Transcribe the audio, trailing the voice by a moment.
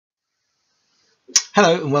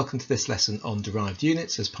Hello and welcome to this lesson on derived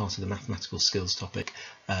units as part of the mathematical skills topic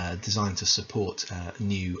designed to support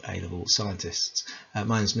new A-level scientists.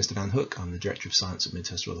 My name is Mr. Van Hook. I'm the Director of Science at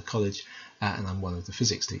Midhurst Royal College and I'm one of the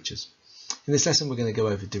physics teachers. In this lesson we're going to go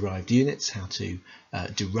over derived units, how to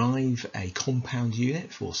derive a compound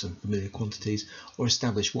unit for some familiar quantities or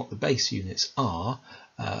establish what the base units are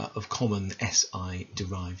of common SI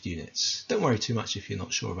derived units. Don't worry too much if you're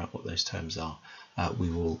not sure about what those terms are. We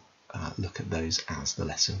will look at those as the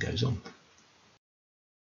lesson goes on.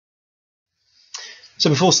 So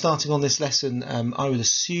before starting on this lesson, I would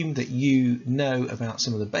assume that you know about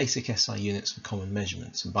some of the basic SI units for common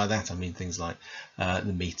measurements, and by that I mean things like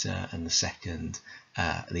the meter and the second,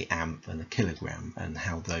 the amp and the kilogram, and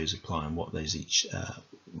how those apply and what those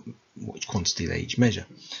which quantity they each measure.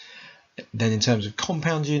 Then in terms of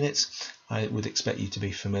compound units, I would expect you to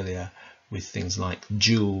be familiar with things like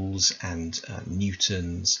joules and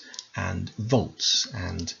newtons and volts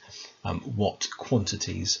and what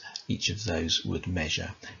quantities each of those would measure.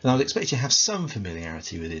 And I would expect you to have some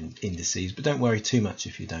familiarity with indices, but don't worry too much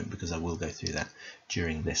if you don't, because I will go through that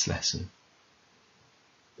during this lesson.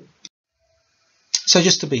 So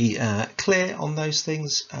just to be clear on those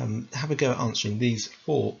things, have a go at answering these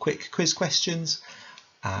 4 quick quiz questions.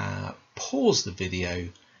 Pause the video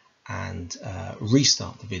and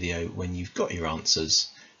restart the video when you've got your answers,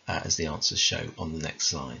 as the answers show on the next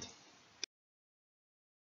slide.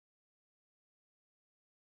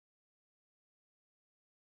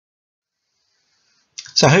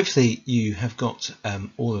 So hopefully you have got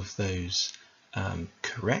all of those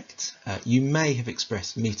correct. You may have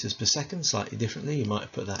expressed meters per second slightly differently. You might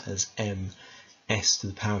have put that as ms to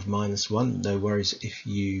the power of -1. No worries if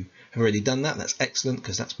you have already done that. That's excellent,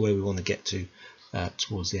 because that's where we want to get to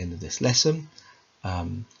towards the end of this lesson.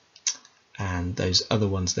 And those other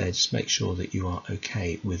ones there, just make sure that you are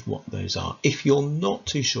okay with what those are. If you're not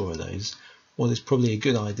too sure of those, what is probably a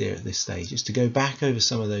good idea at this stage is to go back over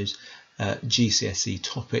some of those GCSE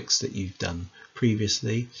topics that you've done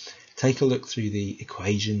previously. Take a look through the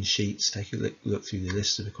equation sheets, take a look through the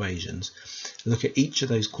list of equations, look at each of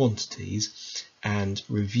those quantities and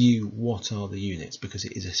review what are the units, because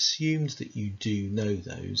it is assumed that you do know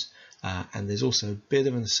those, and there's also a bit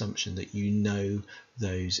of an assumption that you know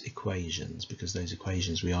those equations, because those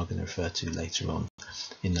equations we are going to refer to later on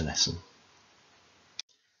in the lesson.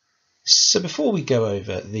 So before we go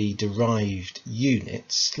over the derived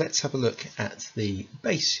units, let's have a look at the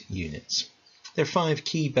base units. There are 5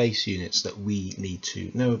 key base units that we need to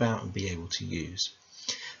know about and be able to use.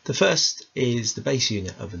 The first is the base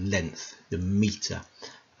unit of length, the meter.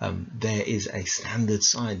 There is a standard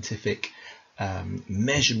scientific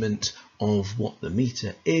measurement of what the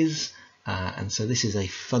meter is, and so this is a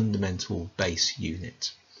fundamental base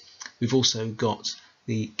unit. We've also got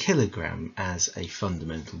the kilogram as a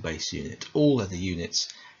fundamental base unit. All other units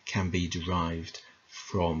can be derived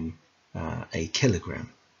from a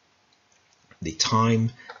kilogram. The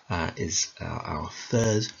time is our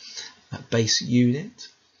third base unit.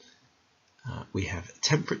 We have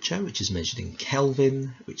temperature, which is measured in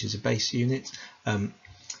Kelvin, which is a base unit.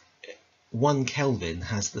 1 Kelvin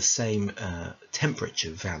has the same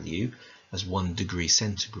temperature value as 1 degree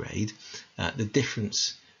centigrade. The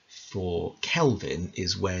difference for Kelvin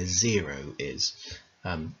is where 0 is.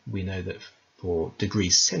 We know that for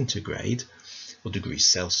degrees centigrade or degrees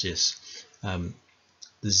Celsius,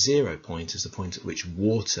 the 0 point is the point at which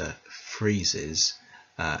water freezes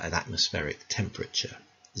at atmospheric temperature,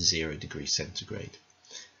 0 degrees centigrade.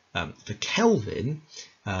 For Kelvin,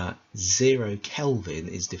 0 Kelvin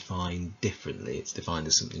is defined differently. It's defined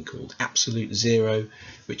as something called absolute 0,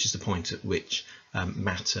 which is the point at which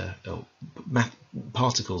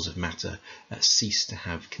particles of matter cease to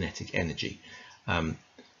have kinetic energy.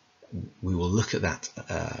 We will look at that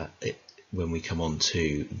when we come on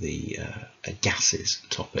to the gases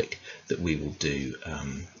topic that we will do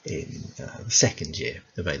in the second year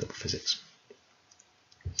of A-level physics.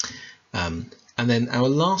 And then our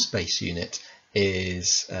last base unit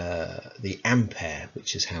is the ampere,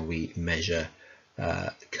 which is how we measure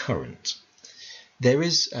current. There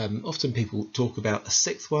is often people talk about a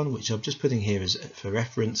 6th one, which I'm just putting here as for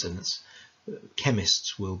reference, and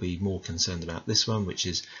chemists will be more concerned about this one, which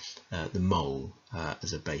is the mole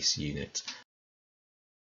as a base unit.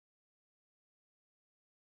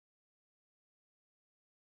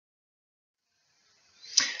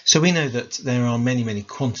 So we know that there are many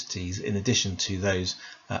quantities in addition to those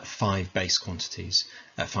 5 base quantities,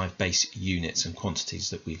 5 base units and quantities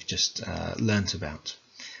that we've just learnt about.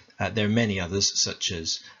 There are many others, such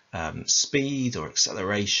as speed or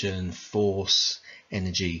acceleration, force,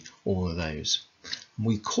 energy, all of those.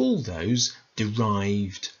 We call those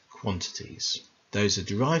derived quantities. Those are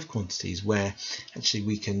derived quantities where actually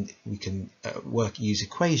we can use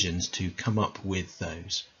equations to come up with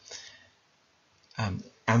those.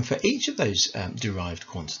 And for each of those derived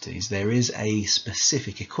quantities, there is a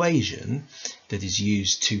specific equation that is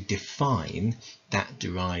used to define that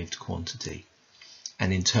derived quantity.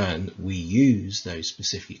 And in turn, we use those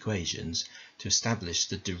specific equations to establish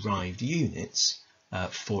the derived units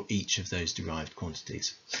for each of those derived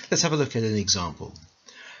quantities. Let's have a look at an example.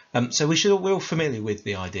 So we're all familiar with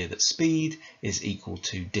the idea that speed is equal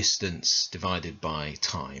to distance divided by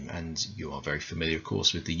time, and you are very familiar, of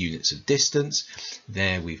course, with the units of distance.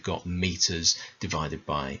 There we've got meters divided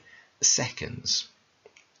by seconds.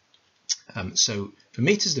 So for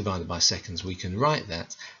meters divided by seconds, we can write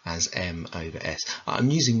that as m over s. I'm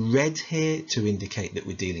using red here to indicate that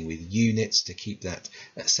we're dealing with units, to keep that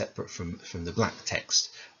separate from the black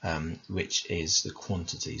text, which is the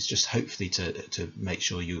quantities, just hopefully to make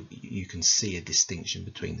sure you can see a distinction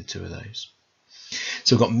between the two of those.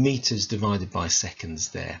 So we've got meters divided by seconds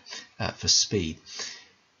there for speed.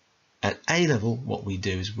 At A level, what we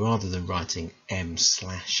do is, rather than writing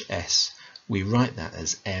m/s, we write that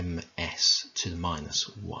as ms to the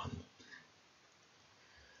 -1.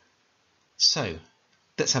 So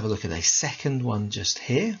let's have a look at a second one just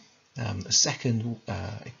here. A second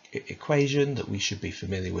equation that we should be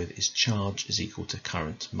familiar with is charge is equal to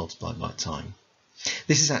current multiplied by time.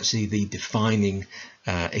 This is actually the defining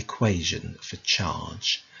equation for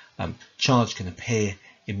charge. Charge can appear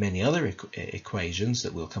in many other equations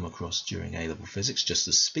that we'll come across during A-level physics, just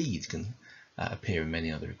as speed can appear in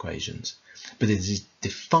many other equations. But it is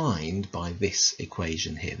defined by this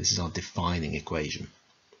equation here. This is our defining equation.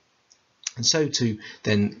 And so to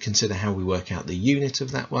then consider how we work out the unit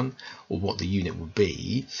of that one, or what the unit will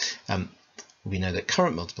be, we know that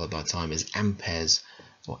current multiplied by time is amperes,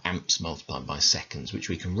 or amps multiplied by seconds, which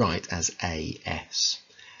we can write as AS.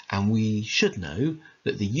 And we should know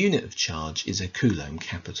that the unit of charge is a coulomb,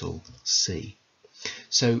 capital C.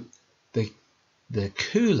 So the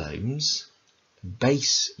coulombs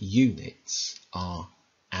base units are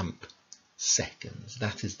amp seconds.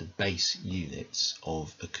 That is the base units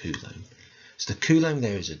of a coulomb. So the coulomb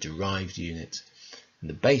there is a derived unit, and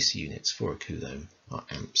the base units for a coulomb are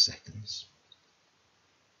amp seconds.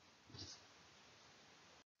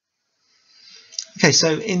 Okay,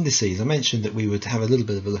 so indices. I mentioned that we would have a little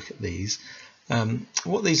bit of a look at these.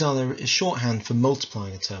 What these are, they're a shorthand for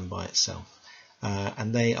multiplying a term by itself,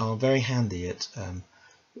 and they are very handy at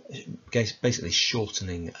basically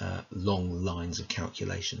shortening long lines of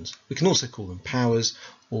calculations. We can also call them powers,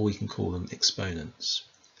 or we can call them exponents.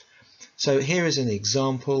 So here is an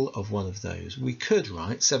example of one of those. We could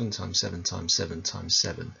write 7 times 7 times 7 times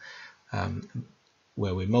 7,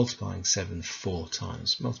 where we're multiplying 7 4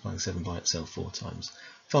 times, multiplying 7 by itself 4 times.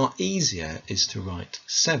 Far easier is to write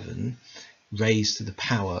 7 raised to the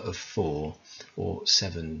power of 4, or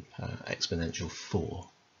 7 exponential 4.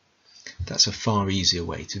 That's a far easier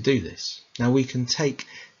way to do this. Now we can take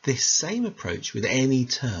this same approach with any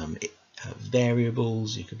term.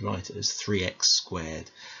 Variables, you could write it as 3x squared,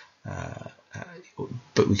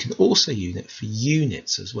 but we can also use it for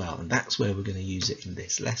units as well, and that's where we're going to use it in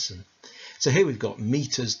this lesson. So here we've got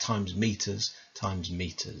meters times meters times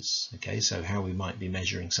meters. Okay, so how we might be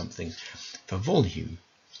measuring something for volume,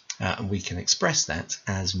 and we can express that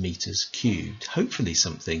as meters cubed, hopefully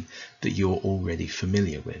something that you're already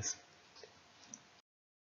familiar with.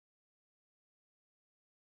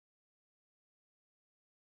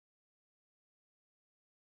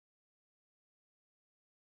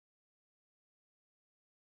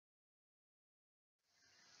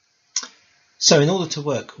 So in order to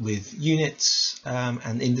work with units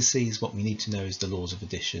and indices, what we need to know is the laws of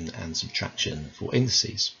addition and subtraction for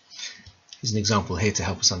indices. Here's an example here to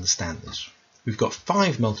help us understand this. We've got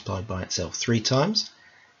 5 multiplied by itself 3 times,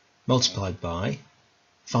 multiplied by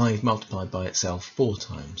 5 multiplied by itself 4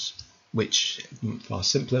 times, which, far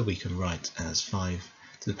simpler, we can write as 5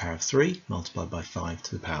 to the power of 3 multiplied by 5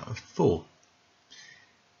 to the power of 4.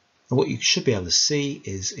 And what you should be able to see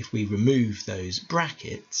is if we remove those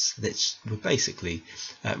brackets, that we're basically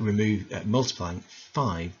multiplying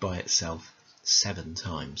 5 by itself 7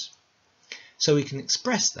 times. So we can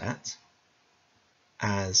express that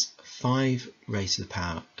as 5 raised to the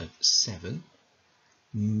power of 7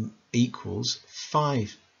 equals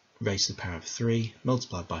 5 raised to the power of 3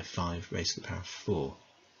 multiplied by 5 raised to the power of 4.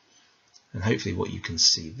 And hopefully what you can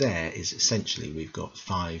see there is essentially we've got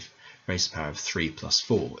 5 raised to the power of 3 plus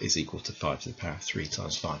 4 is equal to 5 to the power of 3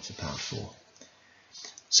 times 5 to the power of 4.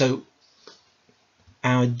 So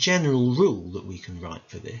Our general rule that we can write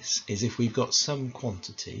for this is if we've got some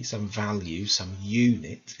quantity, some value, some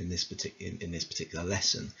unit in this particular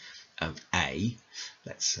lesson of A,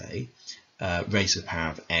 let's say, raised to the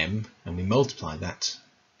power of m, and we multiply that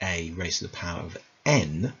A raised to the power of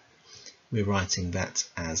n, we're writing that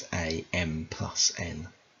as a m plus n.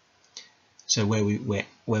 So where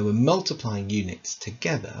we're multiplying units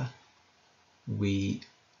together, we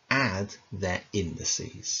add their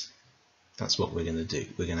indices. That's what we're going to do.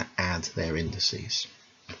 We're going to add their indices.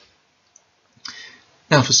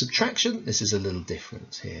 Now for subtraction, this is a little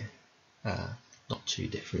different here. Not too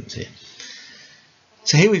different here.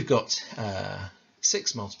 So here we've got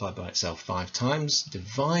 6 multiplied by itself 5 times,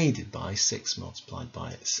 divided by 6 multiplied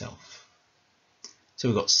by itself. So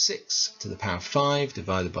we've got 6 to the power of 5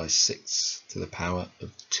 divided by 6 to the power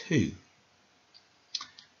of 2.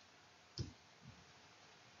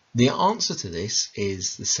 The answer to this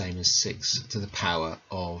is the same as 6 to the power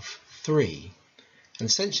of 3. And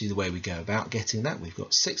essentially the way we go about getting that, we've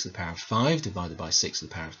got 6 to the power of 5 divided by 6 to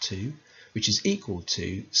the power of 2, which is equal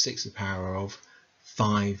to 6 to the power of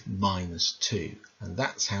 5 minus 2. And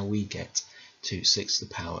that's how we get to 6 to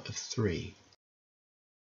the power of 3.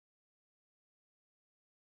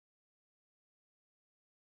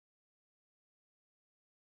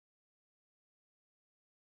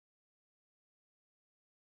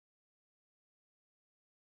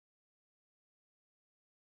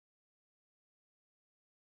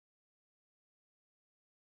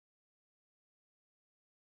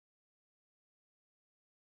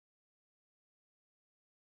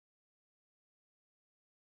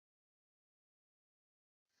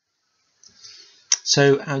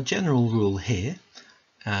 So our general rule here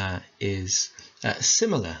is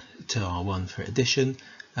similar to our one for addition,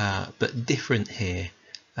 but different here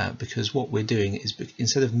because what we're doing is,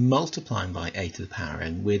 instead of multiplying by a to the power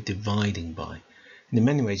n, we're dividing by. And in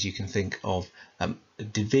many ways you can think of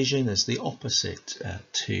division as the opposite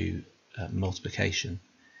to multiplication.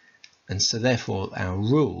 And so therefore our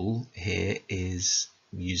rule here is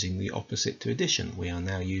using the opposite to addition. We are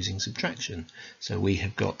now using subtraction. So we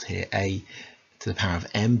have got here a to the power of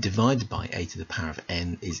m divided by a to the power of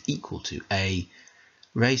n is equal to a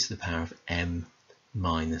raised to the power of m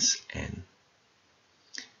minus n.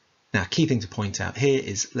 Now, key thing to point out here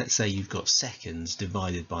is, let's say you've got seconds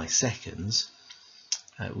divided by seconds.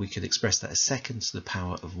 We could express that as seconds to the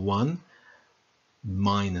power of 1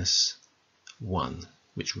 minus 1,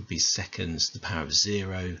 which would be seconds to the power of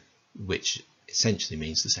 0, which essentially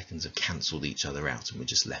means the seconds have cancelled each other out and we're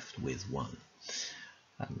just left with 1.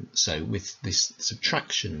 So with this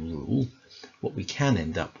subtraction rule, what we can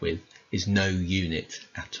end up with is no unit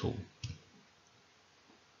at all.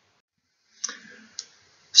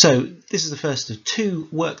 So this is the first of 2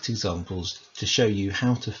 worked examples to show you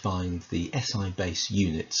how to find the SI base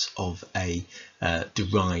units of a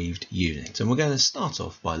derived unit. And we're going to start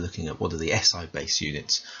off by looking at what are the SI base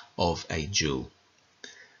units of a joule.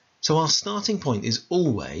 So our starting point is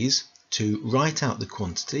always to write out the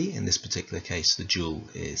quantity. In this particular case, the joule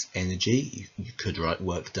is energy. You could write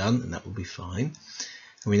work done, and that will be fine.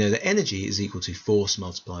 And we know that energy is equal to force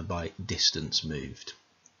multiplied by distance moved.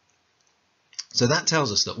 So that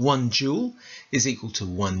tells us that 1 joule is equal to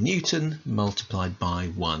 1 Newton multiplied by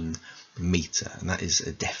 1 meter. And that is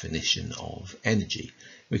a definition of energy.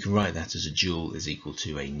 We can write that as a joule is equal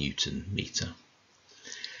to a Newton meter.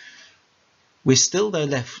 We're still though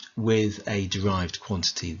left with a derived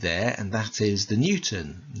quantity there, and that is the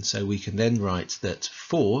Newton. And so we can then write that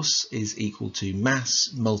force is equal to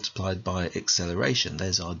mass multiplied by acceleration.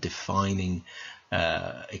 There's our defining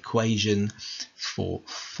equation for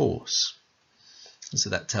force. And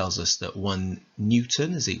so that tells us that 1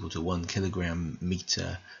 Newton is equal to 1 kilogram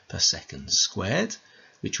meter per second squared,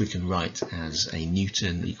 which we can write as a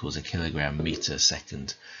Newton equals a kilogram meter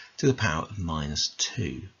second to the power of minus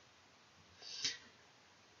 2.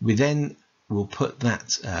 We then will put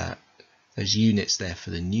that those units there for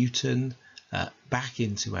the Newton back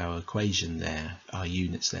into our equation there, our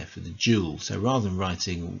units there for the joule. So rather than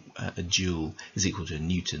writing a joule is equal to a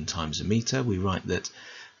Newton times a meter, we write that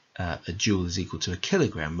a joule is equal to a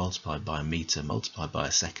kilogram multiplied by a meter multiplied by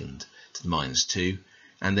a second to the minus 2,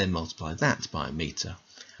 and then multiply that by a meter.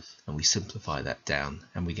 And we simplify that down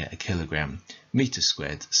and we get a kilogram meter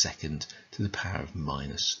squared second to the power of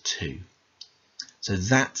minus 2. So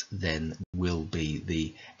that then will be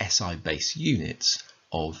the SI base units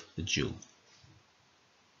of the joule.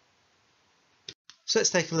 So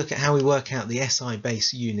let's take a look at how we work out the SI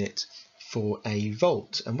base unit for a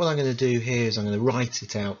volt. And what I'm going to do here is I'm going to write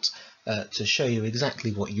it out to show you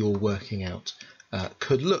exactly what your working out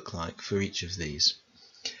could look like for each of these.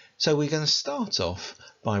 So we're going to start off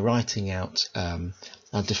by writing out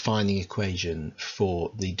our defining equation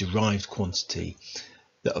for the derived quantity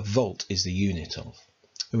that a volt is the unit of.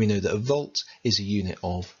 And we know that a volt is a unit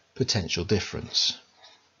of potential difference.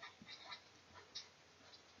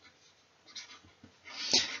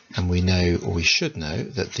 And we know, or we should know,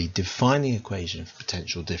 that the defining equation for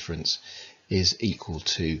potential difference is equal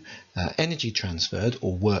to energy transferred,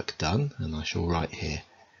 or work done, and I shall write here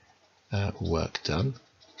work done,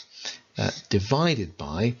 divided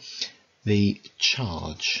by the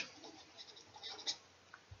charge.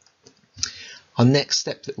 Our next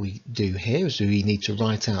step that we do here is we need to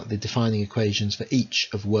write out the defining equations for each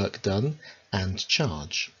of work done and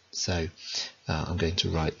charge. So I'm going to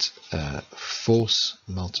write force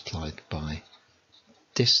multiplied by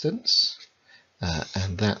distance,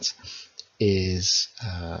 and that is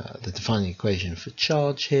the defining equation for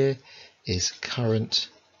charge here is current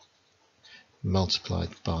multiplied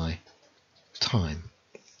by time.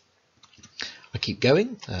 I keep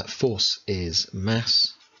going. Force is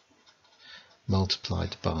mass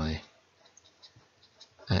multiplied by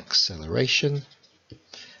acceleration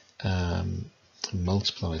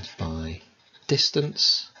multiplied by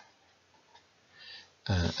distance,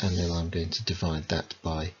 and then I'm going to divide that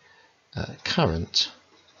by current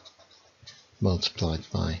multiplied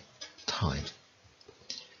by time.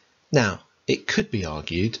 Now, it could be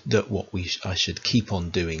argued that what I should keep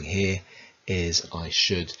on doing here is I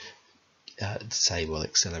should say, well,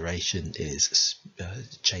 acceleration is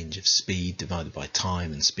change of speed divided by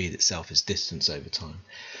time, and speed itself is distance over time.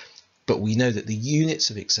 But we know that the units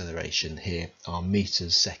of acceleration here are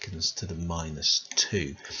meters seconds to the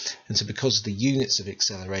 -2. And so because the units of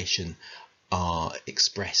acceleration are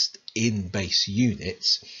expressed in base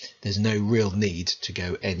units, there's no real need to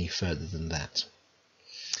go any further than that.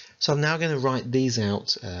 So I'm now going to write these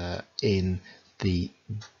out in the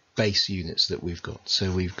base units that we've got.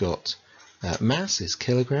 So we've got mass is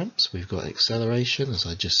kilograms, we've got acceleration, as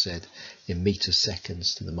I just said, in meters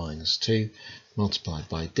seconds to the -2, multiplied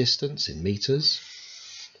by distance in meters,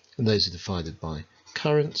 and those are divided by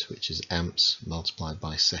current, which is amps, multiplied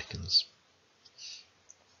by seconds.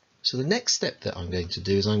 So the next step that I'm going to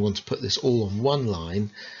do is I want to put this all on one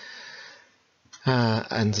line,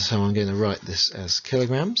 and so I'm going to write this as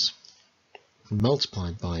kilograms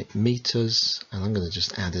multiplied by meters, and I'm going to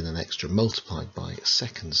just add in an extra multiplied by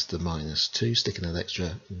seconds to the -2, sticking an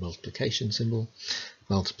extra multiplication symbol,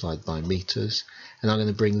 multiplied by meters, and I'm going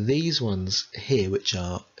to bring these ones here, which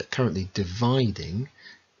are currently dividing,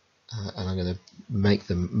 and I'm going to make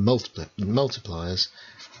them multipliers,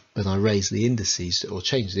 but I raise the indices, or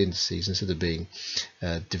change the indices. Instead of being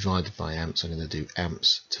divided by amps, I'm going to do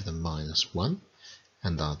amps to the -1,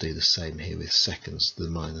 and I'll do the same here with seconds to the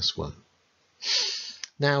 -1.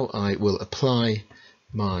 Now I will apply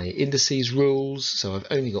my indices rules. So I've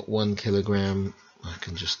only got 1 kilogram. I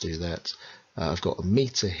can just do that. I've got a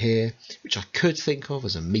meter here, which I could think of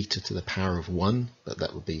as a meter to the power of 1, but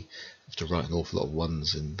that would be, have to write an awful lot of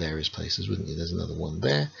ones in various places, wouldn't you? There's another one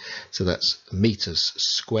there. So that's meters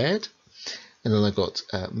squared. And then I've got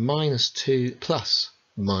 -2 plus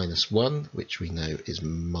 -1, which we know is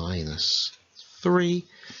 -3,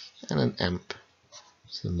 and an amp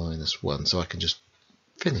to the -1. So I can just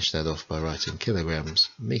finish that off by writing kilograms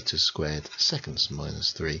meters squared seconds to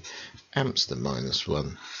 -3 amps to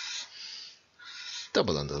 -1.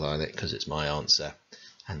 Double underline it because it's my answer,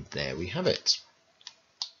 and there we have it.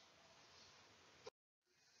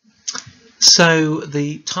 So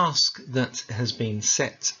the task that has been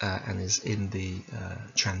set and is in the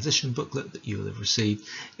transition booklet that you will have received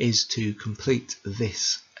is to complete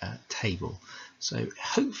this table. So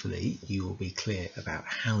hopefully you will be clear about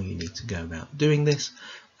how you need to go about doing this.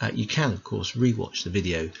 You can of course rewatch the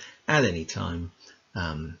video at any time,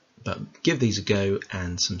 but give these a go,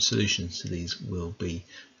 and some solutions to these will be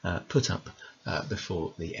put up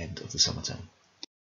before the end of the summer term.